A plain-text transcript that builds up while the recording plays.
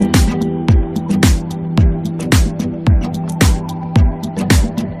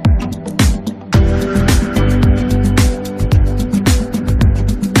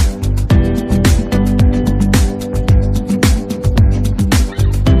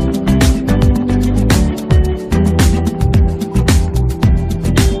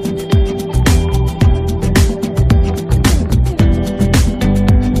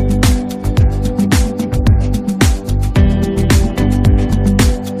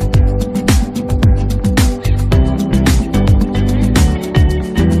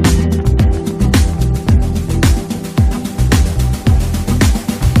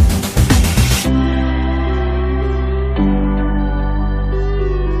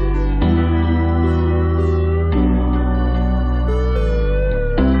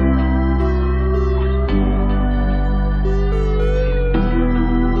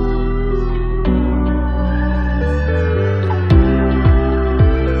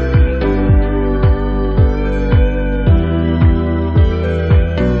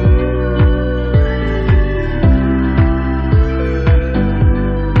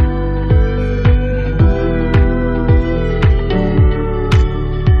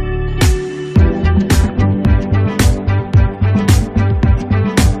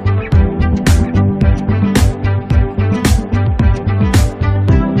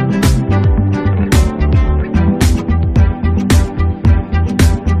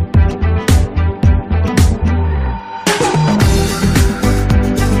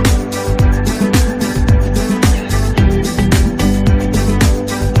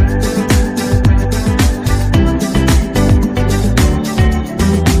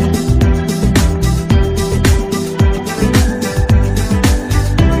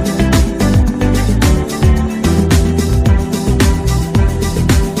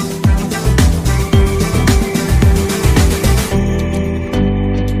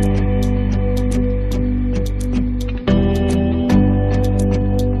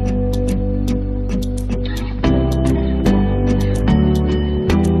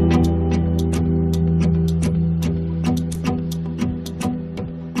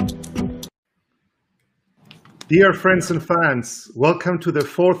Dear friends and fans, welcome to the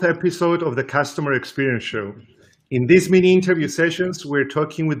fourth episode of the Customer Experience Show. In these mini interview sessions, we're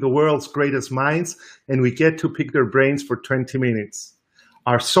talking with the world's greatest minds, and we get to pick their brains for 20 minutes.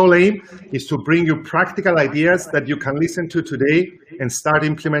 Our sole aim is to bring you practical ideas that you can listen to today and start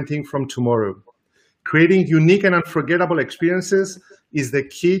implementing from tomorrow. Creating unique and unforgettable experiences is the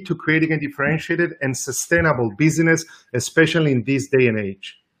key to creating a differentiated and sustainable business, especially in this day and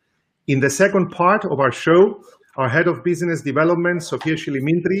age. In the second part of our show, our Head of Business Development, Sofia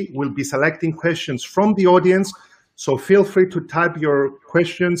Shilimindri, will be selecting questions from the audience, so feel free to type your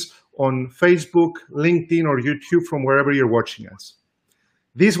questions on Facebook, LinkedIn, or YouTube from wherever you're watching us.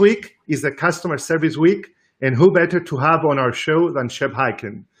 This week is the Customer Service Week, and who better to have on our show than Shep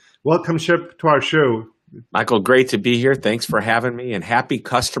Hyken. Welcome, Shep, to our show. Michael, great to be here. Thanks for having me, and happy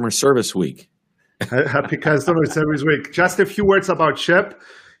Customer Service Week. Happy Customer Service Week. Just a few words about Shep.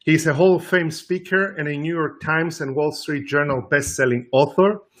 He's a Hall of Fame speaker and a New York Times and Wall Street Journal best-selling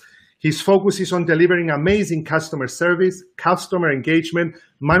author. His focus is on delivering amazing customer service, customer engagement,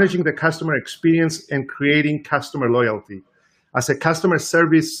 managing the customer experience, and creating customer loyalty. As a customer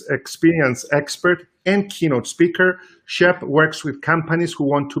service experience expert and keynote speaker, Shep works with companies who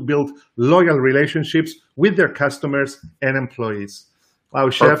want to build loyal relationships with their customers and employees. Wow,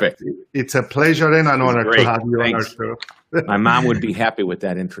 Shep, it's a pleasure and an honor to have you on our show. My mom would be happy with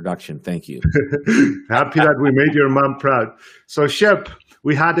that introduction. Thank you. Happy that we made your mom proud. So, Shep,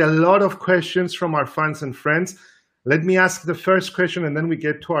 we had a lot of questions from our fans and friends. Let me ask the first question, and then we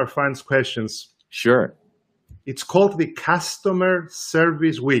get to our fans' questions. Sure. It's called the Customer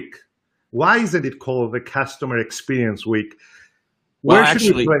Service Week. Why isn't it called the Customer Experience Week? Where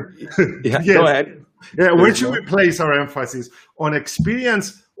should we yes. Go ahead. Yeah, where should we place our emphasis? On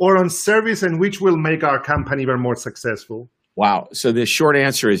experience or on service, and which will make our company even more successful? Wow. So the short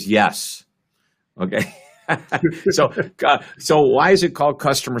answer is yes. Okay. So why is it called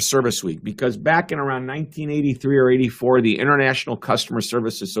Customer Service Week? Because back in around 1983 or 84, the International Customer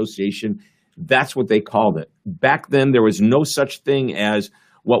Service Association, that's what they called it. Back then, there was no such thing as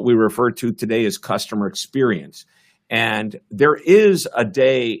what we refer to today as customer experience. And there is a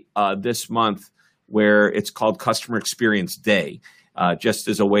day this month where it's called Customer Experience Day, just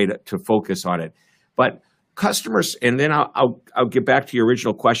as a way to focus on it. But customers, and then I'll get back to your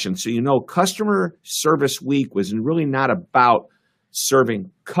original question. So, Customer Service Week was really not about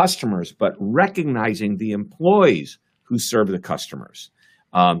serving customers, but recognizing the employees who serve the customers.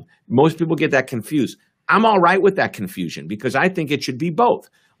 Most people get that confused. I'm all right with that confusion because I think it should be both.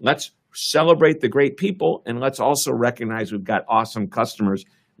 Let's celebrate the great people, and let's also recognize we've got awesome customers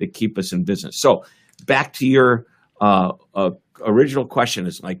that keep us in business. So back to your original question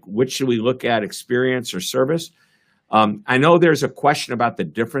is like, which should we look at, experience or service? I know there's a question about the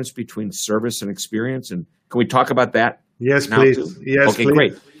difference between service and experience, and can we talk about that? Yes, please. Yes, okay, please.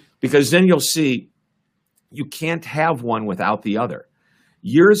 Great. Because then you'll see you can't have one without the other.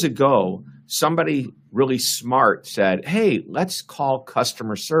 Years ago, somebody really smart said, hey, let's call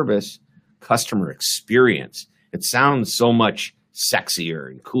customer service customer experience. It sounds so much sexier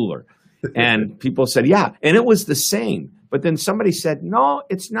and cooler. And people said, yeah, and it was the same. But then somebody said, no,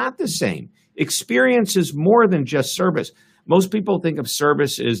 it's not the same. Experience is more than just service. Most people think of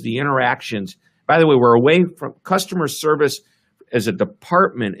service as the interactions. By the way, we're away from customer service as a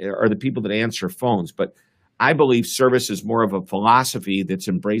department are the people that answer phones. But I believe service is more of a philosophy that's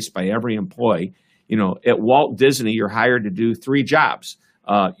embraced by every employee. At Walt Disney, you're hired to do 3 jobs.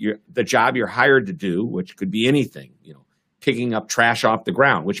 The job you're hired to do, which could be anything, picking up trash off the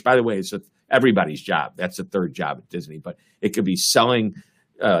ground, which, by the way, is everybody's job. That's the 3rd job at Disney. But it could be selling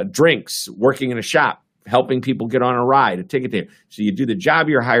drinks, working in a shop, helping people get on a ride, a ticket there. So you do the job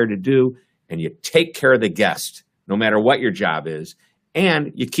you're hired to do, and you take care of the guest, no matter what your job is,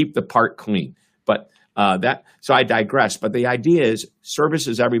 and you keep the park clean. But so I digress. But the idea is service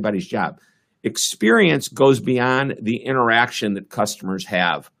is everybody's job. Experience goes beyond the interaction that customers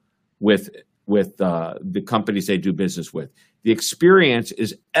have with the companies they do business with. The experience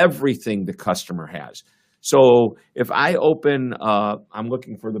is everything the customer has. So if I open, I'm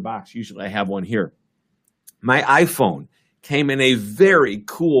looking for the box. Usually I have one here. My iPhone came in a very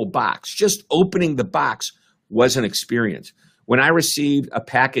cool box. Just opening the box was an experience. When I received a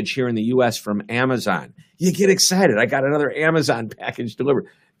package here in the U.S. from Amazon, you get excited. I got another Amazon package delivered.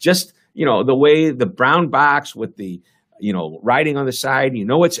 Just, the way the brown box with the, writing on the side,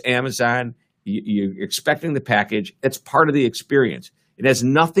 it's Amazon. You're expecting the package. It's part of the experience. It has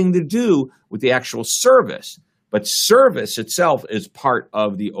nothing to do with the actual service, But service itself is part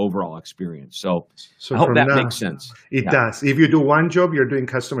of the overall experience. So I hope that makes sense. It does. If you do one job, you're doing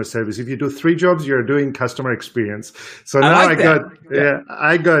customer service. If you do three jobs, you're doing customer experience. So now I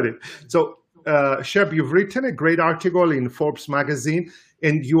got it. So Shep, you've written a great article in Forbes magazine,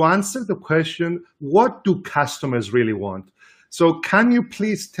 and you answered the question, what do customers really want? So can you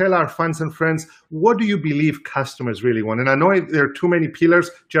please tell our fans and friends, what do you believe customers really want? And I know there are too many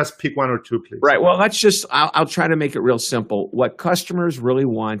pillars, just pick one or two, please. Right. Well, I'll try to make it real simple. What customers really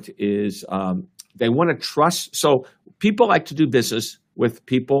want is they want to trust. So people like to do business with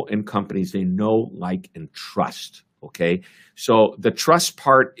people and companies they know, like, and trust. Okay. So the trust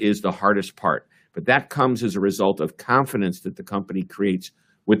part is the hardest part, but that comes as a result of confidence that the company creates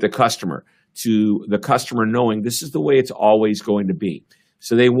with the customer, to the customer knowing this is the way it's always going to be.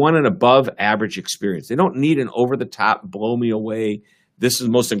 So they want an above average experience. They don't need an over the top, blow me away, this is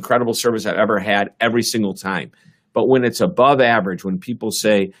the most incredible service I've ever had every single time. But when it's above average, when people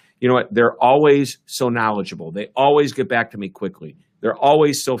say, you know what, they're always so knowledgeable, they always get back to me quickly, they're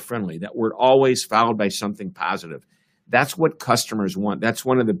always so friendly, that word always followed by something positive. That's what customers want. That's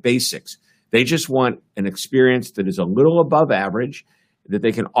one of the basics. They just want an experience that is a little above average, that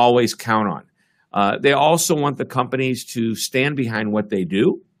they can always count on. They also want the companies to stand behind what they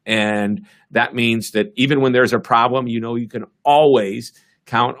do. And that means that even when there's a problem, you know, you can always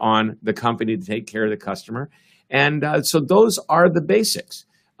count on the company to take care of the customer. And so those are the basics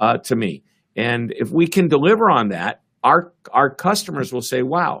to me. And if we can deliver on that, our customers will say,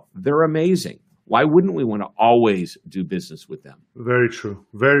 wow, they're amazing. Why wouldn't we want to always do business with them? Very true.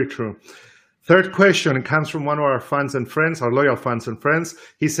 Very true. Third question comes from one of our fans and friends, our loyal fans and friends.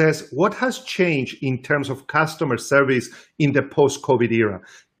 He says, what has changed in terms of customer service in the post-COVID era?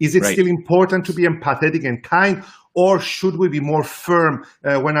 Is it still important to be empathetic and kind, or should we be more firm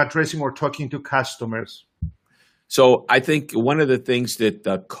when addressing or talking to customers? So I think one of the things that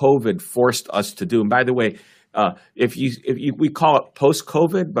COVID forced us to do, and by the way, we call it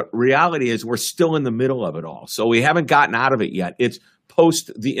post-COVID, but reality is we're still in the middle of it all. So we haven't gotten out of it yet. It's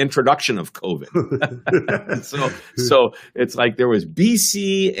post the introduction of COVID. so it's like there was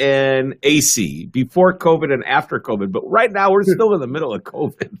BC and AC, before COVID and after COVID, but right now we're still in the middle of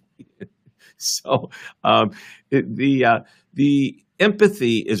COVID. So the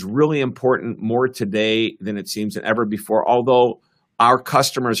empathy is really important, more today than it seems ever before, although our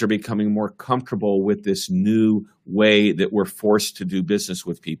customers are becoming more comfortable with this new way that we're forced to do business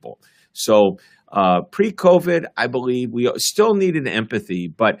with people. So pre-COVID, I believe we still needed empathy,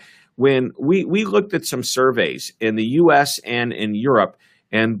 but when we looked at some surveys in the US and in Europe,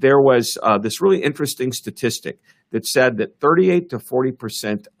 and there was this really interesting statistic that said that 38 to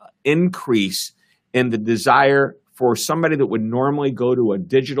 40% increase in the desire for somebody that would normally go to a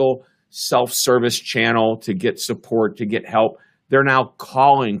digital self-service channel to get support, to get help. They're now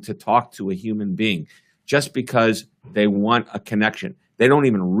calling to talk to a human being just because they want a connection. They don't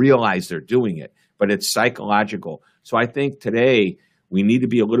even realize they're doing it, but it's psychological. So I think today we need to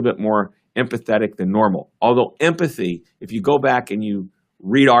be a little bit more empathetic than normal. Although empathy, if you go back and you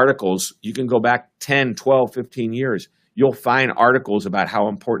read articles, you can go back 10, 12, 15 years, you'll find articles about how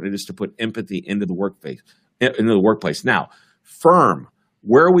important it is to put empathy into the workplace. Now, firm,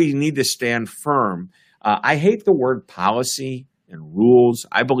 where we need to stand firm. I hate the word policy and rules.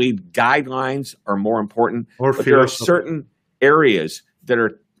 I believe guidelines are more important, but there are certain areas that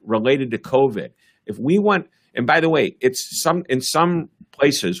are related to COVID. If we want, and by the way, in some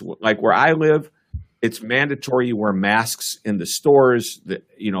places, like where I live, it's mandatory you wear masks in the stores. That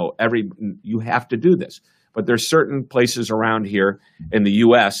you have to do this. But there's certain places around here in the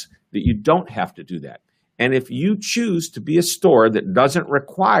U.S. that you don't have to do that. And if you choose to be a store that doesn't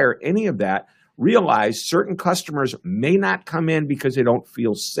require any of that, realize certain customers may not come in because they don't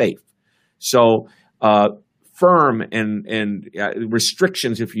feel safe. So firm and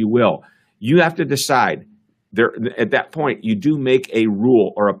restrictions, if you will, you have to decide. At that point, you do make a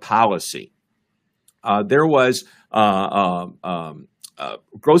rule or a policy. There was a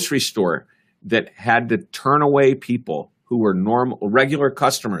grocery store that had to turn away people who were regular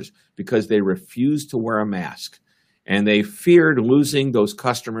customers because they refused to wear a mask. And they feared losing those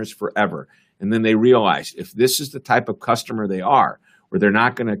customers forever. And then they realized if this is the type of customer they are, where they're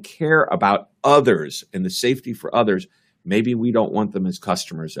not going to care about others and the safety for others, maybe we don't want them as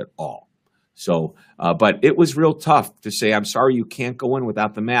customers at all. So, but it was real tough to say, I'm sorry, you can't go in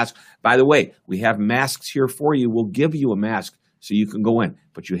without the mask. By the way, we have masks here for you. We'll give you a mask so you can go in,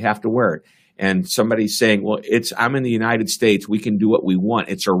 but you have to wear it. And somebody's saying, well, I'm in the United States. We can do what we want.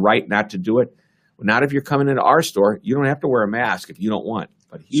 It's a right not to do it. Well, not if you're coming into our store. You don't have to wear a mask if you don't want.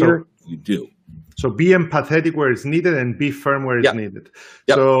 But here, you do. So be empathetic where it's needed and be firm where it's needed.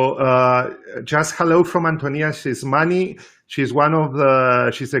 Yep. So just hello from Antonia. She's Manny. She's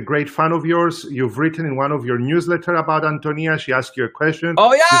she's a great fan of yours. You've written in one of your newsletter about Antonia. She asked you a question.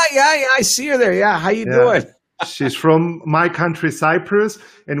 Oh, yeah. I see her there. Yeah. How you doing? She's from my country, Cyprus.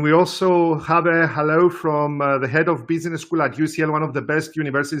 And we also have a hello from the head of business school at UCL, one of the best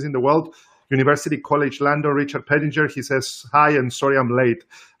universities in the world, University College London, Richard Pettinger. He says, hi, and sorry I'm late.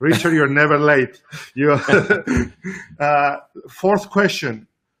 Richard, you're never late. Fourth question.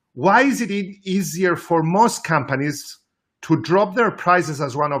 Why is it easier for most companies to drop their prices,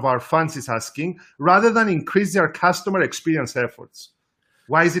 as one of our fans is asking, rather than increase their customer experience efforts?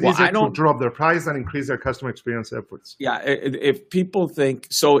 Why is it easier to drop their price than increase their customer experience efforts? Yeah, if people think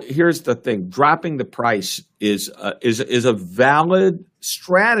so, here's the thing: dropping the price is a valid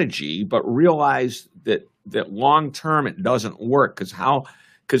strategy, but realize that long term it doesn't work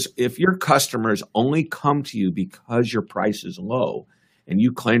because if your customers only come to you because your price is low, and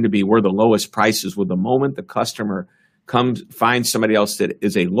you claim to be we're the lowest prices, well, the moment the customer finds somebody else that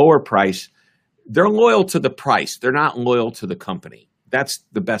is a lower price, they're loyal to the price. They're not loyal to the company. That's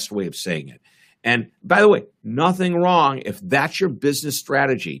the best way of saying it. And by the way, nothing wrong if that's your business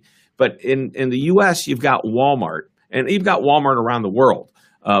strategy. But in the US, you've got Walmart, and you've got Walmart around the world.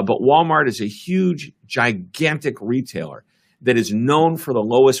 But Walmart is a huge, gigantic retailer that is known for the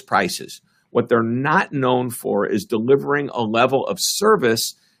lowest prices. What they're not known for is delivering a level of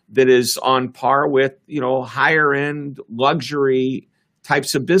service that is on par with, higher end luxury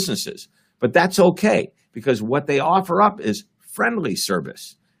types of businesses. But that's okay, because what they offer up is friendly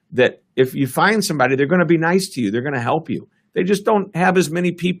service, that if you find somebody, they're going to be nice to you. They're going to help you. They just don't have as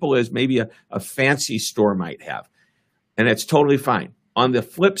many people as maybe a fancy store might have. And it's totally fine. On the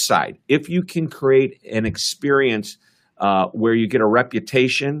flip side, if you can create an experience where you get a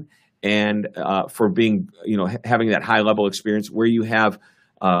reputation and for being, having that high level experience where you have,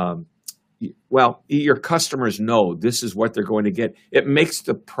 your customers know this is what they're going to get. It makes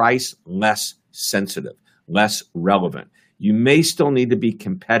the price less sensitive, less relevant. You may still need to be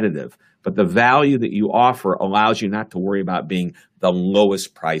competitive, but the value that you offer allows you not to worry about being the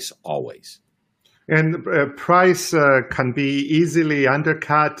lowest price always. And price can be easily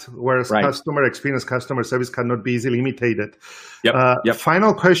undercut, whereas customer experience, customer service cannot be easily imitated.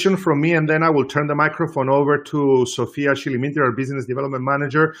 Final question from me, and then I will turn the microphone over to Sofia Shiliminti, our business development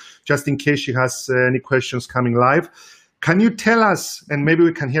manager, just in case she has any questions coming live. Can you tell us, and maybe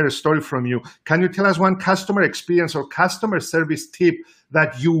we can hear a story from you, can you tell us one customer experience or customer service tip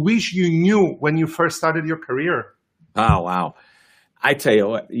that you wish you knew when you first started your career? Oh, wow. I tell you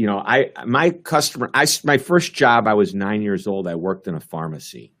what, my first job, I was 9 years old. I worked in a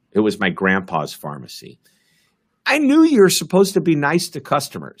pharmacy. It was my grandpa's pharmacy. I knew you're supposed to be nice to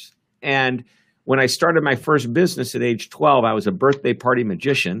customers. And when I started my first business at age 12, I was a birthday party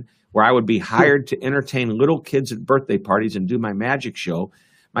magician, where I would be hired to entertain little kids at birthday parties and do my magic show.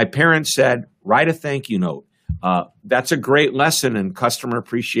 My parents said, write a thank you note. That's a great lesson in customer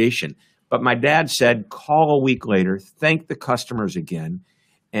appreciation. But my dad said, call a week later, thank the customers again,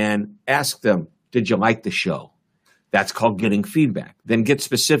 and ask them, did you like the show? That's called getting feedback. Then get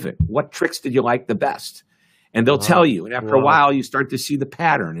specific. What tricks did you like the best? And they'll tell you. And after a while, you start to see the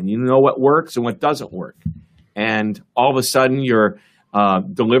pattern, and you know what works and what doesn't work. And all of a sudden, you're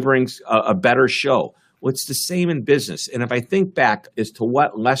delivering a better show. Well, it's the same in business. And if I think back as to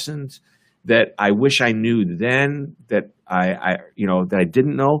what lessons that I wish I knew then that I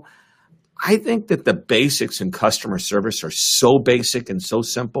didn't know, I think that the basics in customer service are so basic and so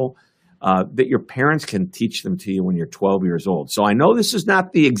simple that your parents can teach them to you when you're 12 years old. So I know this is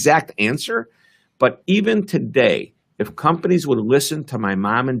not the exact answer, but even today, if companies would listen to my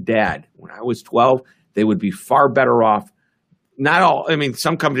mom and dad when I was 12, they would be far better off. Not all,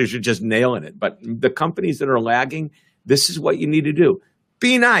 some companies are just nailing it, but the companies that are lagging, this is what you need to do.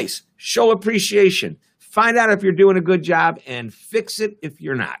 Be nice, show appreciation, find out if you're doing a good job, and fix it if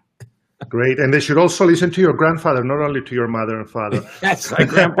you're not. Great. And they should also listen to your grandfather, not only to your mother and father. That's my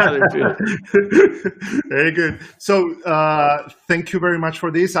grandfather too. Very good. So thank you very much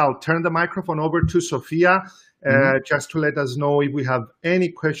for this. I'll turn the microphone over to Sofia. Just to let us know if we have any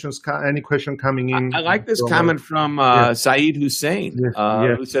question coming in. I like this comment from Saeed Hussein,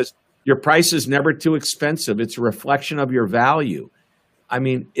 who says, your price is never too expensive. It's a reflection of your value.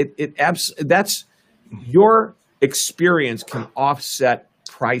 That's your experience can offset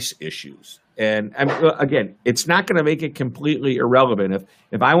price issues. And again, it's not going to make it completely irrelevant.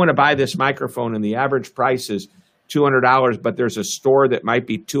 If I want to buy this microphone and the average price is $200, but there's a store that might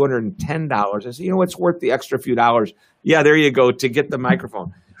be $210. I say, it's worth the extra few dollars. Yeah, there you go, to get the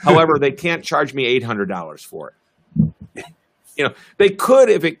microphone. However, they can't charge me $800 for it. They could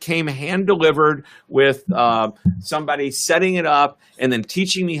if it came hand delivered with somebody setting it up and then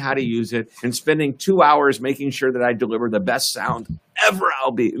teaching me how to use it and spending 2 hours making sure that I deliver the best sound ever.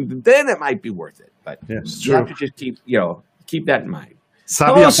 Then it might be worth it. But yes, you have to just keep that in mind.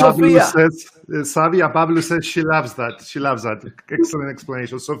 Savia Pablo says she loves that. She loves that. Excellent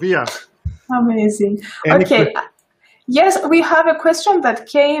explanation. Sophia. Amazing. Okay. Yes, we have a question that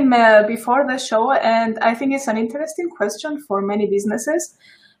came before the show, and I think it's an interesting question for many businesses.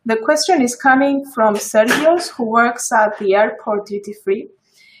 The question is coming from Sergios, who works at the airport duty-free,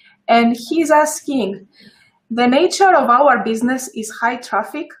 and he's asking, the nature of our business is high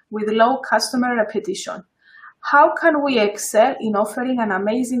traffic with low customer repetition. How can we excel in offering an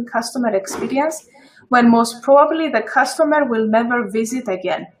amazing customer experience when most probably the customer will never visit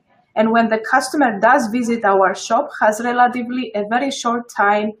again? And when the customer does visit our shop, has relatively a very short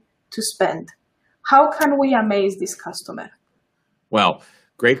time to spend. How can we amaze this customer? Well,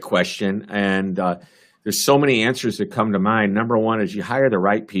 great question. And there's so many answers that come to mind. Number one is you hire the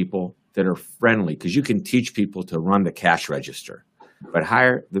right people that are friendly, because you can teach people to run the cash register. But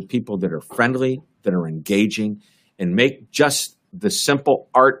hire the people that are friendly, that are engaging, and make just the simple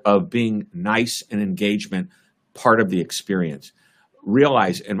art of being nice and engagement part of the experience.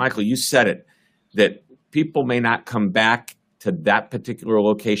 Realize, and Michael, you said it, that people may not come back to that particular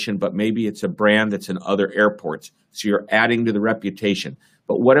location, but maybe it's a brand that's in other airports. So you're adding to the reputation.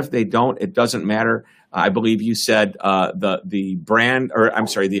 But what if they don't? It doesn't matter. I believe you said the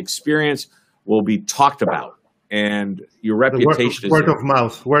experience will be talked about, and your reputation is word of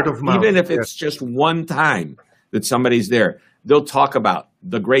mouth. Even if it's just one time that somebody's there, they'll talk about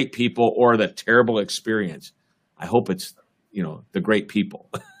the great people or the terrible experience. I hope it's the great people.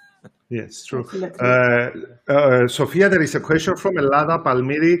 Yes, true. Sophia, there is a question from Elada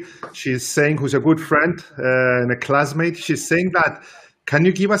Palmiri. She's saying, who's a good friend and a classmate. She's saying that, can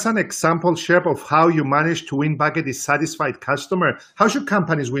you give us an example, Shep, of how you managed to win back a dissatisfied customer? How should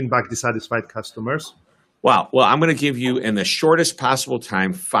companies win back dissatisfied customers? Wow. Well, I'm going to give you, in the shortest possible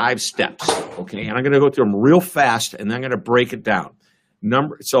time, 5 steps. Okay. And I'm going to go through them real fast, and then I'm going to break it down.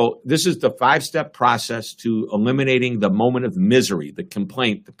 So this is the 5-step process to eliminating the moment of misery, the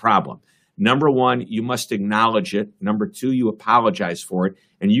complaint, the problem. Number 1, you must acknowledge it. Number 2, you apologize for it.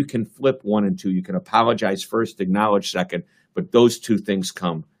 And you can flip 1 and 2. You can apologize first, acknowledge second, but those 2 things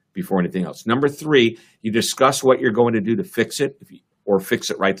come before anything else. Number 3, you discuss what you're going to do to fix it, or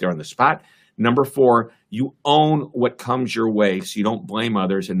fix it right there on the spot. Number 4, you own what comes your way so you don't blame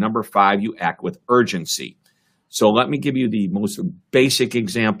others. And number 5, you act with urgency. So let me give you the most basic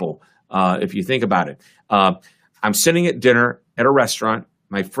example, if you think about it. I'm sitting at dinner at a restaurant.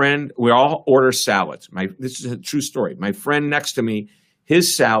 My friend, we all order salads. This is a true story. My friend next to me,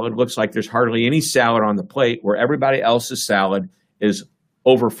 his salad looks like there's hardly any salad on the plate, where everybody else's salad is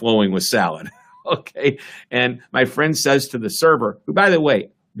overflowing with salad. Okay. And my friend says to the server, who, by the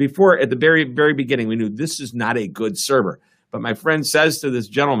way, before at the very, very beginning, we knew this is not a good server. But my friend says to this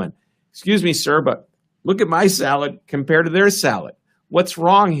gentleman, "Excuse me, sir, but look at my salad compared to their salad. What's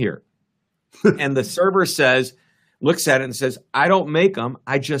wrong here?" And the server looks at it and says, "I don't make them,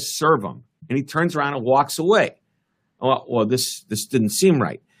 I just serve them." And he turns around and walks away. Well, this didn't seem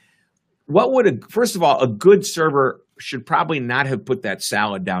right. First of all, a good server should probably not have put that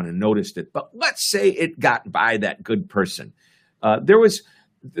salad down and noticed it. But let's say it got by that good person. There was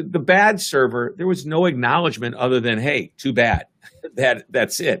the bad server. There was no acknowledgement other than, "Hey, too bad."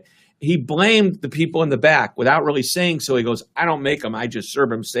 That's it. He blamed the people in the back without really saying so. He goes, "I don't make them, I just serve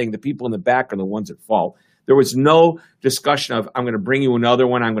them," saying the people in the back are the ones at fault. There was no discussion of, "I'm going to bring you another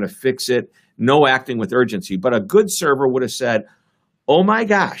one, I'm going to fix it." No acting with urgency. But a good server would have said, "Oh my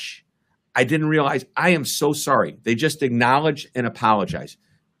gosh, I didn't realize. I am so sorry." They just acknowledge and apologize.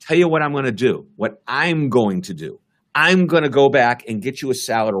 "Tell you what I'm going to do, what I'm going to do. I'm going to go back and get you a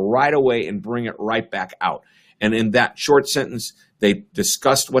salad right away and bring it right back out." And in that short sentence, they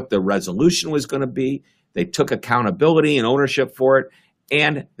discussed what the resolution was going to be. They took accountability and ownership for it,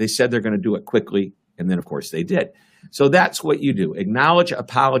 and they said they're going to do it quickly. And then, of course, they did. So that's what you do. Acknowledge,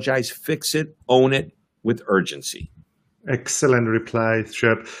 apologize, fix it, own it with urgency. Excellent reply,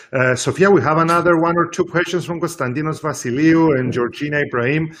 Shep. Sophia, we have another 1 or 2 questions from Konstantinos Vasiliou and Georgina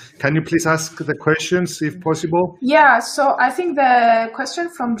Ibrahim. Can you please ask the questions if possible? Yeah, so I think the question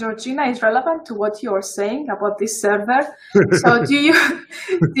from Georgina is relevant to what you're saying about this server. So do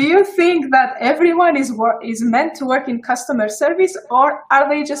you think that everyone is meant to work in customer service, or are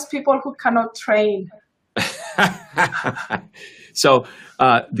they just people who cannot train? So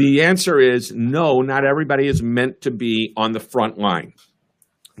the answer is no, not everybody is meant to be on the front line.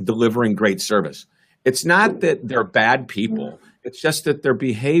 delivering great service. It's not that they're bad people. It's just that their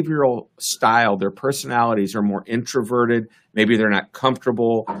behavioral style, their personalities are more introverted. Maybe they're not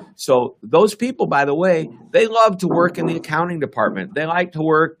comfortable. So those people, by the way, they love to work in the accounting department. They like to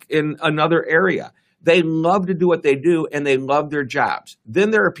work in another area. They love to do what they do, and they love their jobs.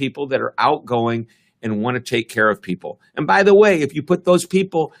 Then there are people that are outgoing and want to take care of people. And by the way, if you put those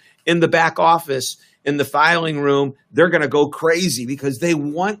people in the back office, in the filing room, they're going to go crazy because they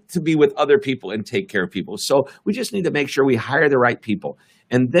want to be with other people and take care of people. So we just need to make sure we hire the right people.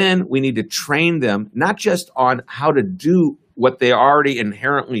 And then we need to train them, not just on how to do what they already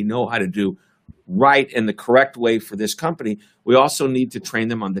inherently know how to do right in the correct way for this company. We also need to train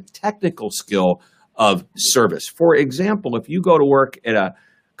them on the technical skill of service. For example, if you go to work at a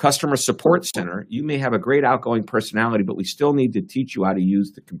customer support center, you may have a great outgoing personality, but we still need to teach you how to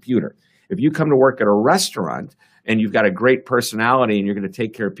use the computer. If you come to work at a restaurant and you've got a great personality and you're going to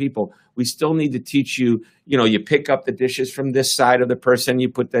take care of people, we still need to teach you, you pick up the dishes from this side of the person, you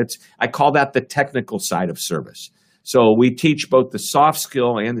put that, I call that the technical side of service. So we teach both the soft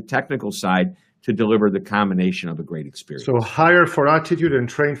skill and the technical side to deliver the combination of a great experience. So hire for attitude and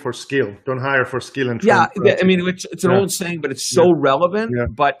train for skill. Don't hire for skill and train for attitude. I mean, it's an old saying, but it's so relevant,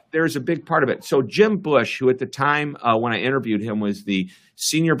 but there's a big part of it. So Jim Bush, who at the time when I interviewed him was the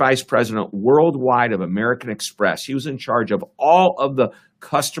Senior Vice President worldwide of American Express. He was in charge of all of the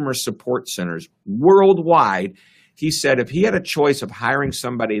customer support centers worldwide. He said if he had a choice of hiring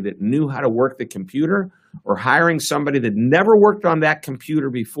somebody that knew how to work the computer or hiring somebody that never worked on that computer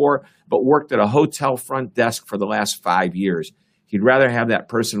before but worked at a hotel front desk for the last 5 years, he'd rather have that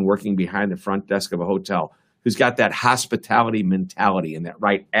person working behind the front desk of a hotel who's got that hospitality mentality and that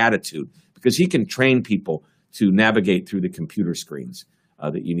right attitude, because he can train people to navigate through the computer screens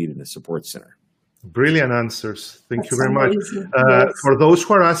that you need in a support center. Brilliant answers. Thank you very much. For those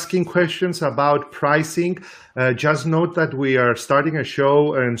who are asking questions about pricing, just note that we are starting a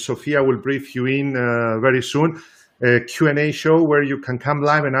show, and Sophia will brief you in very soon, a Q&A show where you can come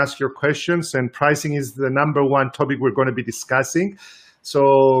live and ask your questions, and pricing is the #1 topic we're going to be discussing.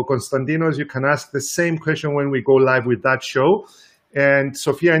 So Konstantinos, you can ask the same question when we go live with that show. And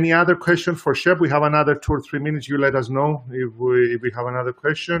Sophia, any other question for Shep? We have another 2 or 3 minutes. You let us know if we have another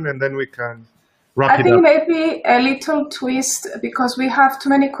question, and then we can wrap it up. I think maybe a little twist, because we have too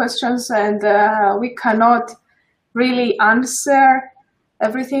many questions and we cannot really answer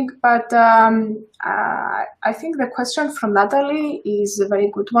everything. But I think the question from Natalie is a very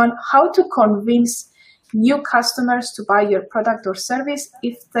good one. How to convince new customers to buy your product or service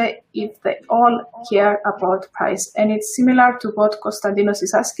if they all care about price? And it's similar to what Konstantinos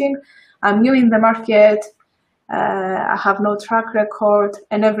is asking. I'm new in the market, I have no track record,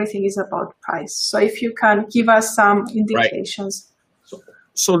 and everything is about price. So if you can give us some indications. Right.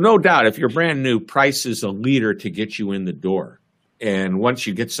 So no doubt, if you're brand new, price is a leader to get you in the door. And once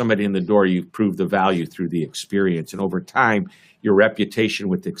you get somebody in the door, you prove the value through the experience. And over time, your reputation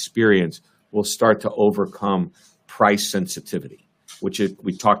with experience will start to overcome price sensitivity, which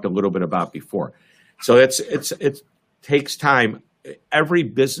we talked a little bit about before. So it takes time. Every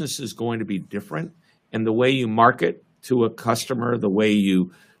business is going to be different, and the way you market to a customer, the way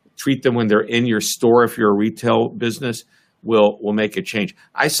you treat them when they're in your store, if you're a retail business, will make a change.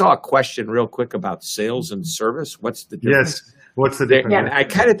 I saw a question real quick about sales and service. What's the difference? Yes. What's the difference? And I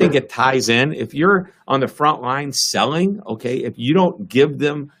kind of think it ties in. If you're on the front line selling, okay, if you don't give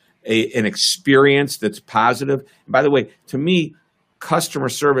them an experience that's positive. And by the way, to me, customer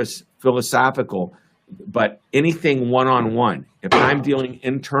service, philosophical, but anything one-on-one. If I'm dealing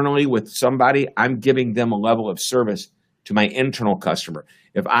internally with somebody, I'm giving them a level of service to my internal customer.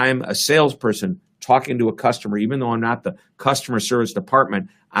 If I'm a salesperson talking to a customer, even though I'm not the customer service department,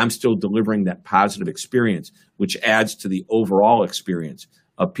 I'm still delivering that positive experience, which adds to the overall experience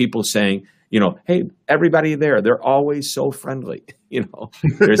of people saying, hey, everybody there, they're always so friendly.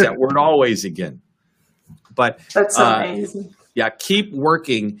 There's that word always again. But that's amazing. Keep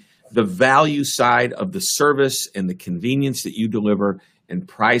working the value side of the service and the convenience that you deliver, and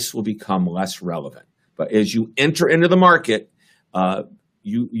price will become less relevant. But as you enter into the market,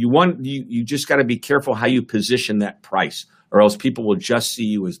 you just got to be careful how you position that price, or else people will just see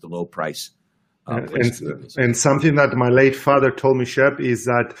you as the low price. And something that my late father told me, Shep, is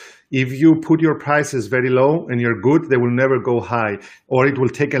that if you put your prices very low and you're good, they will never go high, or it will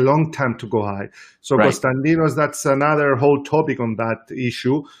take a long time to go high. So Konstantinos, that's another whole topic on that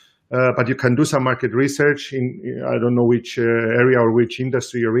issue. But you can do some market research in, I don't know which area or which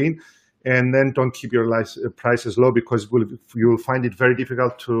industry you're in, and then don't keep your prices low, because you'll find it very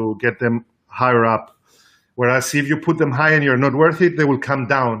difficult to get them higher up. Whereas if you put them high and you're not worth it, they will come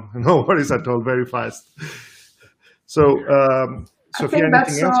down. No worries at all, very fast. So, Sophia,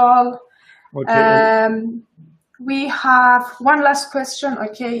 anything else? All. Okay. We have one last question.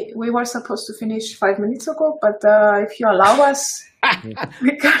 Okay, we were supposed to finish 5 minutes ago, but if you allow us,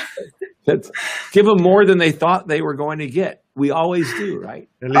 we can. Give them more than they thought they were going to get. We always do, right?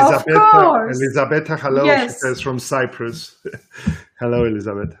 Elisabetta, hello. Yes. She says from Cyprus. Hello,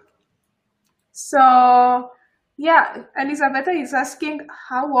 Elisabetta. So, yeah, Elisabetta is asking,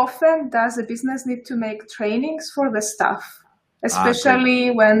 how often does a business need to make trainings for the staff,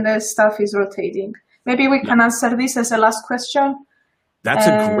 especially when the staff is rotating? Maybe we can answer this as a last question. That's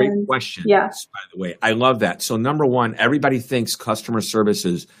a great question, yeah. By the way. I love that. So number one, everybody thinks customer service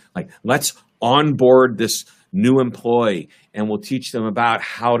is like, let's onboard this new employee and we'll teach them about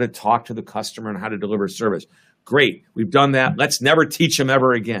how to talk to the customer and how to deliver service. Great. We've done that. Let's never teach them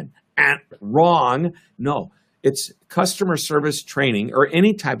ever again. And wrong. No, it's customer service training or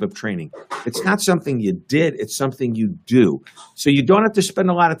any type of training. It's not something you did. It's something you do. So you don't have to spend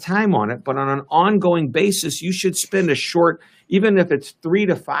a lot of time on it, but on an ongoing basis, you should spend a short, even if it's 3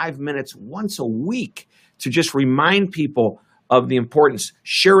 to 5 minutes once a week, to just remind people of the importance.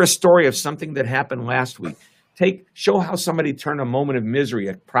 Share a story of something that happened last week. Show how somebody turned a moment of misery,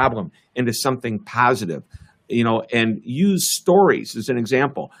 a problem, into something positive, and use stories as an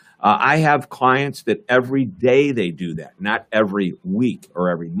example. I have clients that every day they do that, not every week or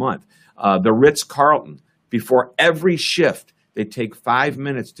every month. The Ritz-Carlton, before every shift, they take 5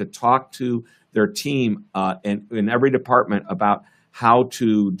 minutes to talk to their team in every department about how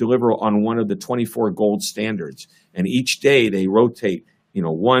to deliver on one of the 24 gold standards. And each day they rotate,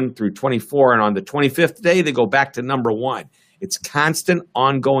 1 through 24. And on the 25th day, they go back to number 1. It's constant,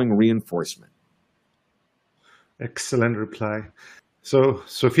 ongoing reinforcement. Excellent reply. So,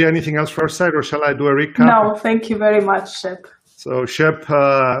 Sophia, anything else for our side, or shall I do a recap? No, thank you very much, Shep. So, Shep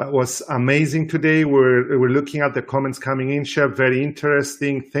was amazing today. We're looking at the comments coming in. Shep, very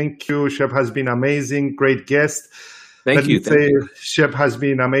interesting. Thank you. Shep has been amazing. Great guest. Thank you. Shep has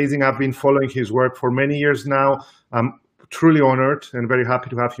been amazing. I've been following his work for many years now. I'm truly honored and very happy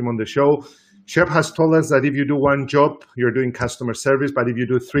to have him on the show. Shep has told us that if you do one job, you're doing customer service, but if you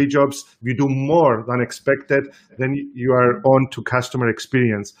do 3 jobs, if you do more than expected, then you are on to customer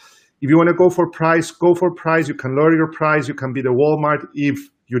experience. If you want to go for price, go for price. You can lower your price. You can be the Walmart if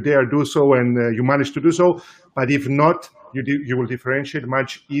you dare do so and you manage to do so. But if not, you will differentiate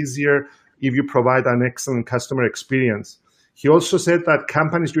much easier if you provide an excellent customer experience. He also said that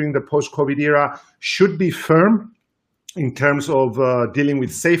companies during the post-COVID era should be firm in terms of dealing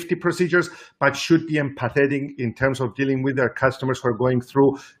with safety procedures, but should be empathetic in terms of dealing with their customers who are going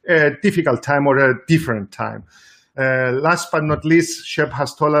through a difficult time or a different time. Last but not least, Shep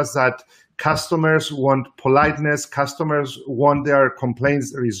has told us that customers want politeness, customers want their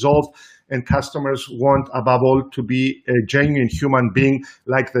complaints resolved, and customers want, above all, to be a genuine human being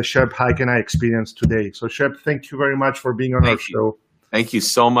like the Shep Hyk and I experienced today. So, Shep, thank you very much for being on our show. Thank you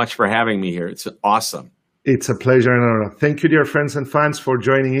so much for having me here. It's awesome. It's a pleasure and honor. Thank you, dear friends and fans, for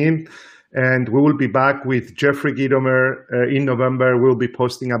joining in. And we will be back with Jeffrey Gitomer in November. We'll be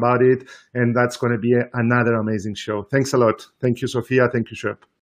posting about it, and that's going to be another amazing show. Thanks a lot. Thank you, Sophia. Thank you, Shep.